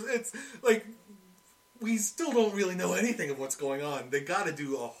 it's like... We still don't really know anything of what's going on. They got to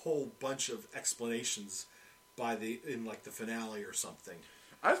do a whole bunch of explanations in the finale or something.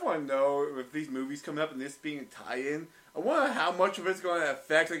 I just want to know if these movies coming up and this being a tie-in. I wonder how much of it's going to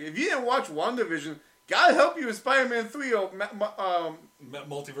affect. Like, if you didn't watch WandaVision, God help you with Spider-Man 3 or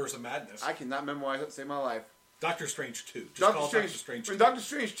Multiverse of Madness. I cannot memorize it to save my life. Doctor Strange 2. Doctor Strange 2. When Doctor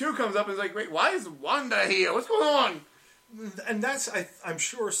Strange 2 comes up, it's like, wait, why is Wanda here? What's going on? And that's, I'm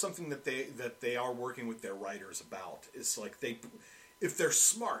sure, something that they are working with their writers about. Is like if they're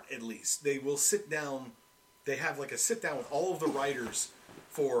smart, at least they will sit down. They have like a sit down with all of the writers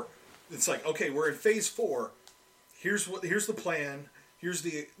for. It's like, okay, we're in phase 4. Here's the plan. Here's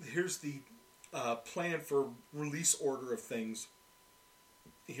the plan for release order of things.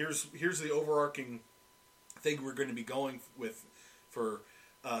 Here's the overarching thing we're going to be going with for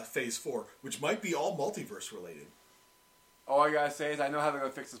phase 4, which might be all multiverse related. All I gotta say is I know how they're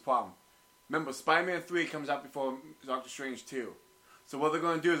gonna fix this problem. Remember, Spider-Man 3 comes out before Doctor Strange 2. So what they're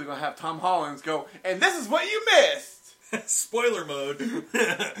gonna do is they're gonna have Tom Holland go, and this is what you missed! Spoiler mode.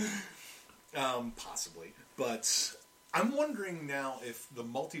 Possibly. But I'm wondering now if the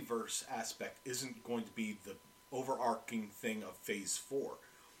multiverse aspect isn't going to be the overarching thing of Phase 4.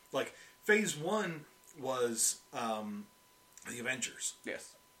 Like, Phase 1 was the Avengers.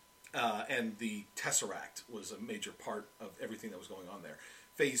 Yes. And the Tesseract was a major part of everything that was going on there.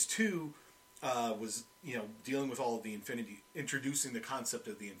 Phase 2 was, dealing with all of the introducing the concept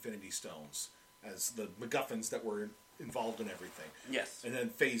of the Infinity Stones as the MacGuffins that were involved in everything. Yes. And then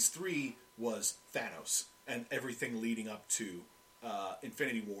Phase 3 was Thanos and everything leading up to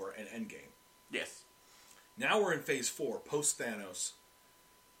Infinity War and Endgame. Yes. Now we're in Phase 4, post Thanos,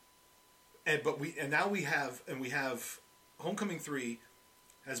 and now we have Homecoming 3.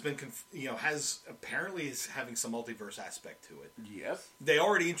 Apparently is having some multiverse aspect to it. Yes. They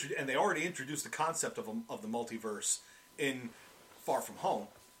already introduced the concept of the multiverse in Far From Home.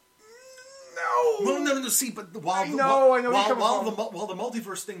 No. See, but while the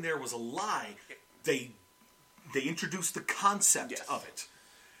multiverse thing there was a lie, they introduced the concept of it.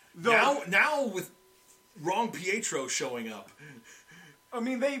 Now with Wrong Pietro showing up. I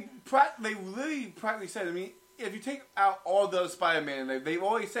mean, they really practically said. I mean, if you take out all those Spider-Man, they've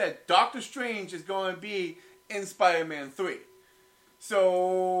already said Doctor Strange is going to be in Spider-Man 3.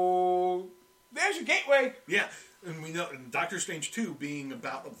 So there's your gateway. Yeah, and we know Doctor Strange 2 being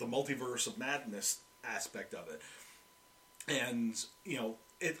about the multiverse of madness aspect of it, and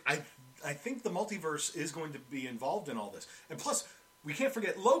I think the multiverse is going to be involved in all this, and plus we can't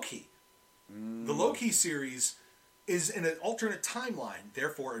forget Loki. The Loki series is in an alternate timeline,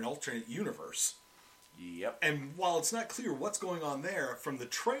 therefore an alternate universe. Yep. And while it's not clear what's going on there, from the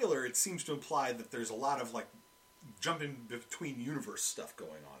trailer it seems to imply that there's a lot of jumping between universe stuff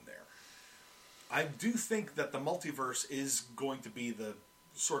going on there. I do think that the multiverse is going to be the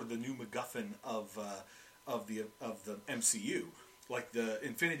sort of the new MacGuffin of the MCU, like the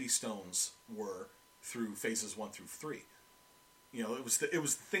Infinity Stones were through phases 1 through 3. It was the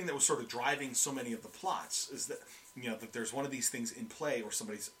thing that was sort of driving so many of the plots, is that that there's one of these things in play,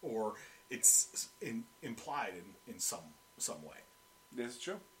 or it's implied in some way. This is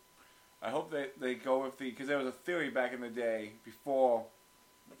true. I hope they go with because there was a theory back in the day before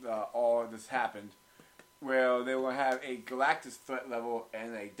all of this happened, where they will have a Galactus threat level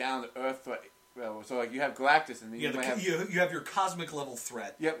and a down to Earth threat level. So you have Galactus, and then you have your cosmic level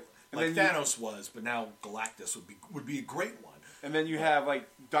threat. Yep. And like Thanos was, but now Galactus would be a great one. And then you have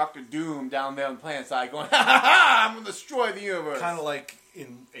Doctor Doom down there on the planet side going, ha ha ha! I'm gonna destroy the universe. Kind of like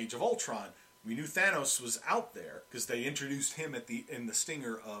in Age of Ultron, we knew Thanos was out there because they introduced him in the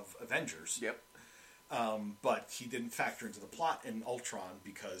stinger of Avengers. Yep. But he didn't factor into the plot in Ultron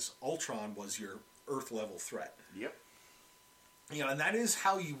because Ultron was your Earth level threat. Yep. And that is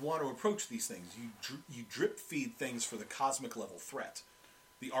how you want to approach these things. You drip feed things for the cosmic level threat,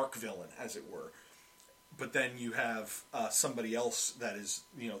 the arch villain, as it were. But then you have somebody else that is,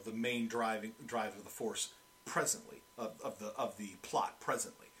 the main drive of the force presently of the plot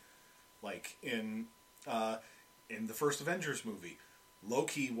presently. Like in in the first Avengers movie,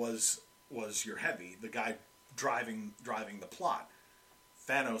 Loki was your heavy, the guy driving the plot.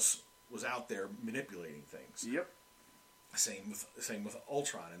 Thanos was out there manipulating things. Yep. Same with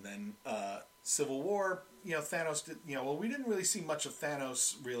Ultron, and then Civil War. Thanos did. We didn't really see much of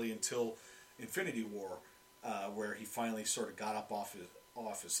Thanos really until Infinity War, where he finally sort of got up off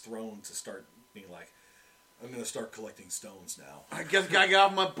his throne to start being like, I'm going to start collecting stones now. I guess I gotta get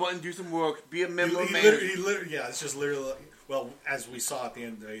off my butt and do some work. Be a member, man. It's just literally. Well, as we saw at the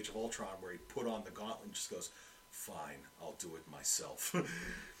end of Age of Ultron, where he put on the gauntlet and just goes, "Fine, I'll do it myself."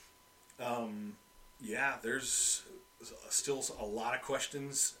 Yeah, there's still a lot of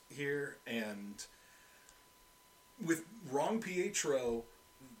questions here, and with Wrong Pietro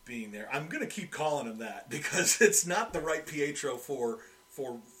being there, I'm going to keep calling him that because it's not the right Pietro for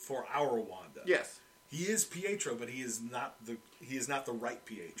our Wanda. Yes. He is Pietro, but he is not the right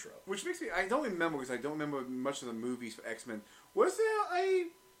Pietro. Which makes me, I don't remember because I don't remember much of the movies for X-Men. Was there a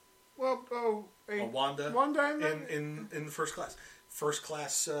Wanda in the First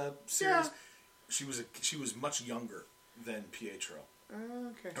Class series? Yeah. She was much younger than Pietro,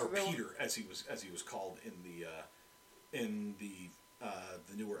 okay. or Peter as he was called in the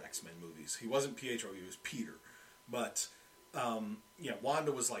newer X-Men movies. He wasn't Pietro; he was Peter. But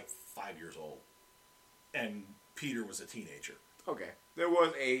Wanda was like 5 years old, and Peter was a teenager. Okay, there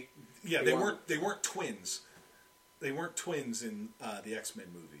was a they weren't twins. They weren't twins in the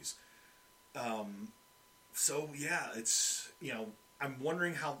X-Men movies. So yeah, it's I'm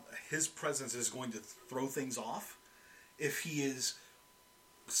wondering how his presence is going to throw things off. If he is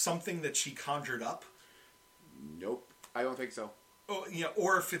something that she conjured up. Nope, I don't think so. Oh,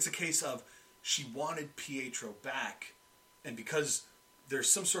 or if it's a case of she wanted Pietro back, and because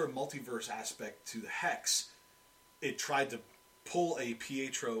there's some sort of multiverse aspect to the Hex, it tried to pull a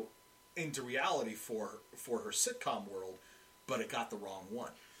Pietro into reality for her sitcom world, but it got the wrong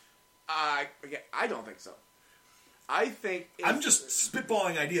one. I don't think so. I think I'm just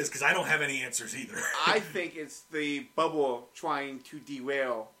spitballing ideas because I don't have any answers either. I think it's the bubble trying to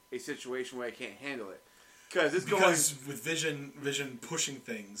derail a situation where I can't handle it. Because with Vision pushing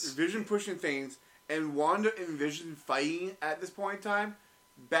things. Vision pushing things, and Wanda and Vision fighting at this point in time,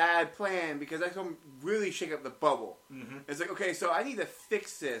 bad plan, because that's going to really shake up the bubble. Mm-hmm. It's like, okay, so I need to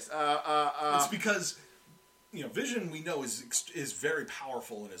fix this. It's because, Vision, we know, is very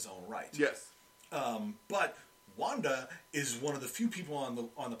powerful in his own right. Yes. But Wanda is one of the few people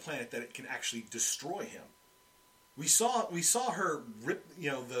on the planet that can actually destroy him. We saw her rip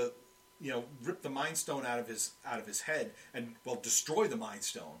rip the Mind Stone out of his head and destroy the Mind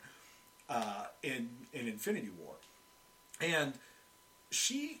Stone in Infinity War, and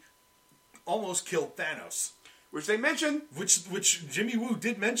she almost killed Thanos, which they mentioned, which Jimmy Woo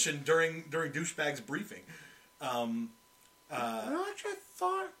did mention during Douchebag's briefing. No, actually, I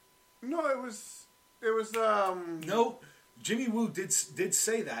thought it was. No, Jimmy Woo did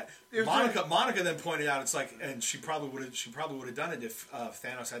say that. Monica then pointed out it's like, and she probably would have done it if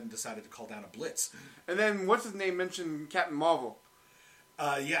Thanos hadn't decided to call down a blitz. And then what's his name mentioned Captain Marvel.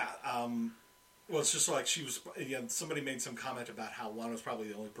 Yeah. Well, it's just like she was. Somebody made some comment about how Wanda was probably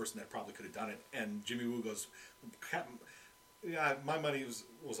the only person that probably could have done it, and Jimmy Woo goes, Captain. Yeah, my money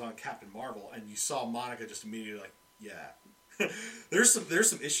was on Captain Marvel, and you saw Monica just immediately like, yeah. there's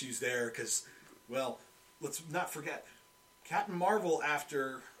some issues there because. Well, let's not forget, Captain Marvel,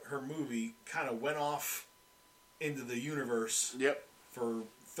 after her movie, kind of went off into the universe for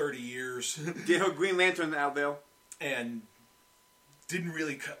 30 years. Did her Green Lantern out there. And didn't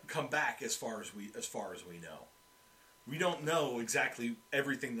really come back as far as we know. We don't know exactly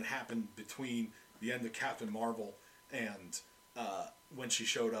everything that happened between the end of Captain Marvel and when she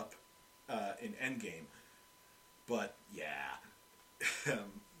showed up in Endgame. But, yeah.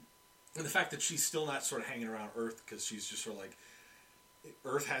 And the fact that she's still not sort of hanging around Earth because she's just sort of like,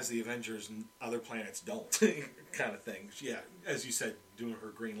 Earth has the Avengers and other planets don't, kind of thing. Yeah, as you said, doing her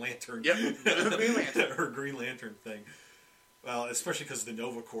Green Lantern. Yep, Green Lantern. Her Green Lantern thing. Well, especially because the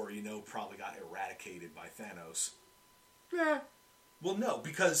Nova Corps, probably got eradicated by Thanos. Yeah. Well, no,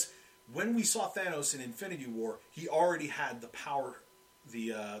 because when we saw Thanos in Infinity War, he already had the power,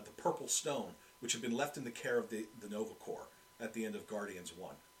 the Purple Stone, which had been left in the care of the Nova Corps at the end of Guardians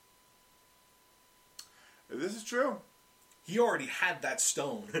 1. This is true. He already had that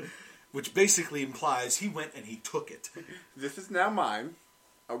stone, which basically implies he went and he took it. This is now mine.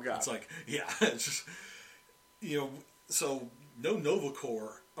 Oh, God. It's like, yeah, it's just, so no Nova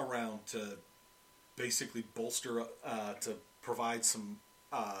Corps around to basically bolster, to provide some,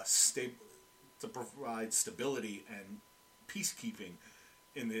 to provide stability and peacekeeping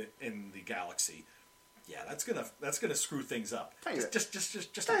in the galaxy. Yeah, that's gonna screw things up. Just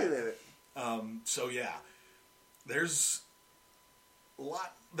a Tiny bit. bit. So yeah, there's a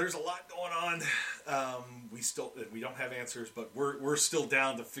lot going on. We don't have answers, but we're still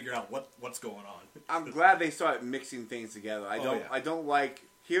down to figure out what's going on. I'm glad they started mixing things together. I don't like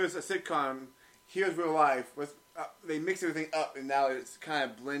here's a sitcom, here's real life. They mix everything up, and now it's kind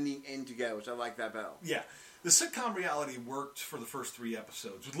of blending in together, which I like that better. Yeah. The sitcom reality worked for the first 3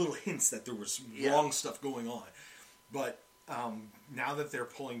 episodes with little hints that there was wrong stuff going on. But now that they're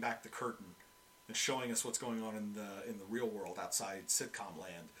pulling back the curtain and showing us what's going on in the real world outside sitcom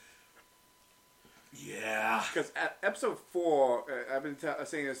land, yeah. Because at episode 4, I've been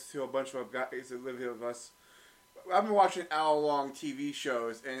saying this to a bunch of guys that live here with us. I've been watching hour-long TV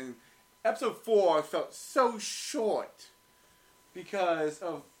shows, and episode 4 felt so short because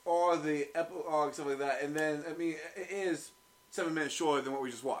of all the epilogues, stuff like that. And then, I mean, it is 7 minutes shorter than what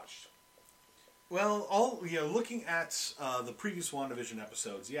we just watched. Well, looking at the previous WandaVision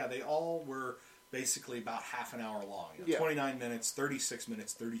episodes, they all were basically about half an hour long. 29 minutes, 36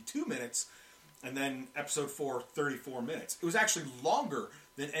 minutes, 32 minutes, and then episode 4, 34 minutes. It was actually longer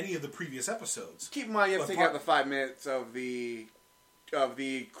than any of the previous episodes. Keep in mind, you have to take out the 5 minutes of the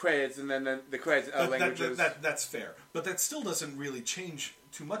credits, and then the credits languages. That's fair. But that still doesn't really change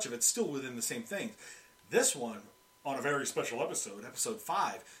too much of it. It's still within the same thing. This one, on a very special episode, episode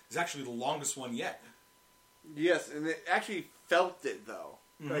 5, is actually the longest one yet. Yes, and it actually felt it, though.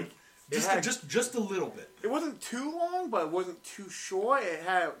 Mm-hmm. Like just a little bit. It wasn't too long, but it wasn't too short. It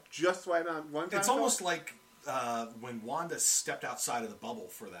had just right amount of runtime. It's almost like when Wanda stepped outside of the bubble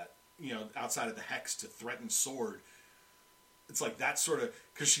for that, outside of the Hex to threaten Sword. It's like that sort of,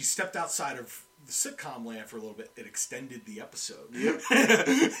 because she stepped outside of the sitcom land for a little bit, it extended the episode. Yep.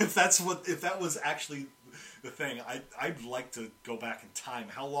 if that was actually the thing, I'd like to go back in time.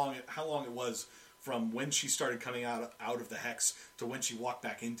 How long it was from when she started coming out of the Hex to when she walked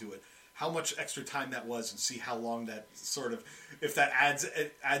back into it. How much extra time that was, and see how long that sort of, if that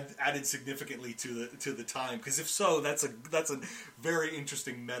added significantly to the time. Because if so, that's a very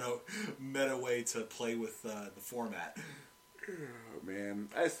interesting meta way to play with the format. Oh man,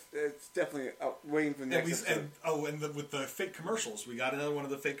 it's definitely waiting for the next episode. With the fake commercials, we got another one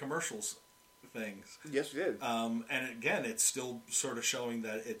of the fake commercials things. Yes, we did. And again, it's still sort of showing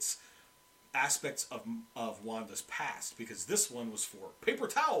that it's aspects of Wanda's past, because this one was for paper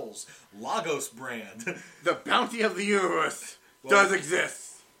towels, Lagos brand. The bounty of the universe does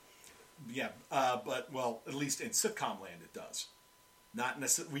exist. Yeah, but at least in sitcom land it does. Not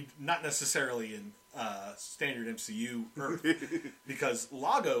necessarily in standard MCU Earth, because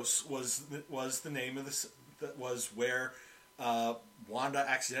Lagos was the name of this. That was where Wanda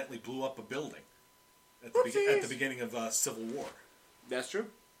accidentally blew up a building at the beginning of Civil War. That's true.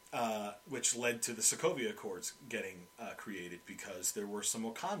 Which led to the Sokovia Accords getting created, because there were some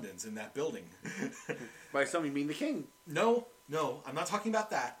Wakandans in that building. By some you mean the King? No, I'm not talking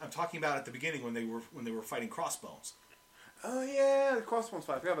about that. I'm talking about at the beginning when they were fighting Crossbones. Oh yeah, the Crossbones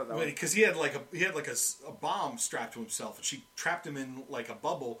fight. I forgot about that one. Because he had a bomb strapped to himself, and she trapped him in like a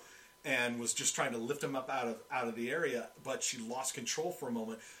bubble, and was just trying to lift him up out of the area, but she lost control for a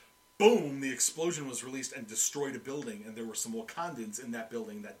moment. Boom! The explosion was released and destroyed a building, and there were some Wakandans in that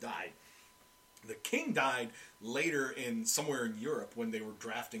building that died. The King died later somewhere in Europe when they were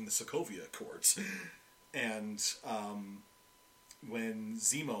drafting the Sokovia Accords, and when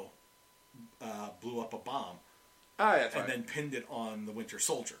Zemo blew up a bomb. Oh, that's right. And then pinned it on the Winter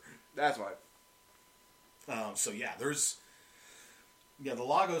Soldier. That's right. The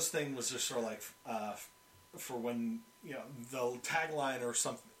Lagos thing was just sort of like for when the tagline or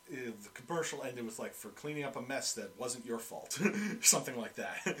something. The commercial ended with like, for cleaning up a mess that wasn't your fault, something like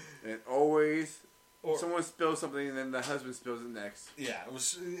that. And always, someone spills something and then the husband spills it next. Yeah, it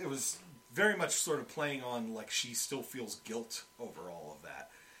was very much sort of playing on like she still feels guilt over all of that.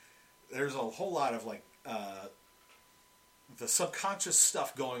 There's a whole lot of like the subconscious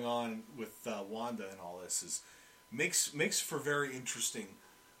stuff going on with Wanda and all this makes for very interesting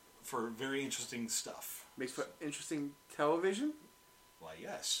stuff. Makes for interesting television? Why,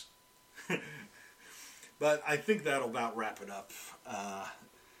 yes. But I think that'll about wrap it up.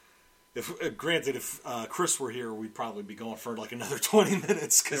 If Chris were here, we'd probably be going for like another 20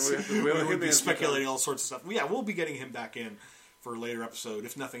 minutes, because we would be speculating all sorts of stuff. Yeah, we'll be getting him back in for a later episode.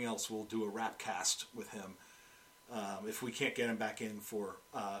 If nothing else, we'll do a rap cast with him. If we can't get him back in for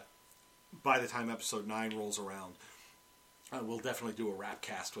by the time episode 9 rolls around, we'll definitely do a rap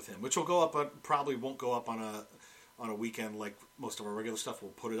cast with him, which will go up. Probably won't go up on on a weekend like most of our regular stuff.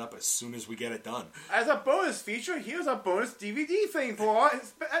 We'll put it up as soon as we get it done. As a bonus feature, here's a bonus DVD thing for our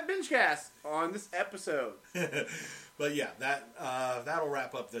BingeCast on this episode. But yeah, that'll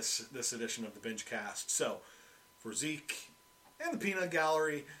wrap up this edition of the BingeCast. So, for Zeke and the Peanut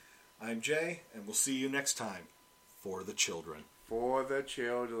Gallery, I'm Jay, and we'll see you next time for the children. For the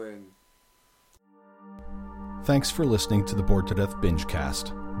children. Thanks for listening to the Bored to Death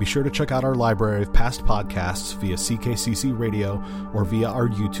BingeCast. Be sure to check out our library of past podcasts via CKCC Radio or via our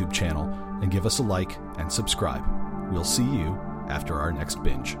YouTube channel, and give us a like and subscribe. We'll see you after our next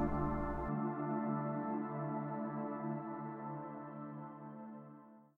binge.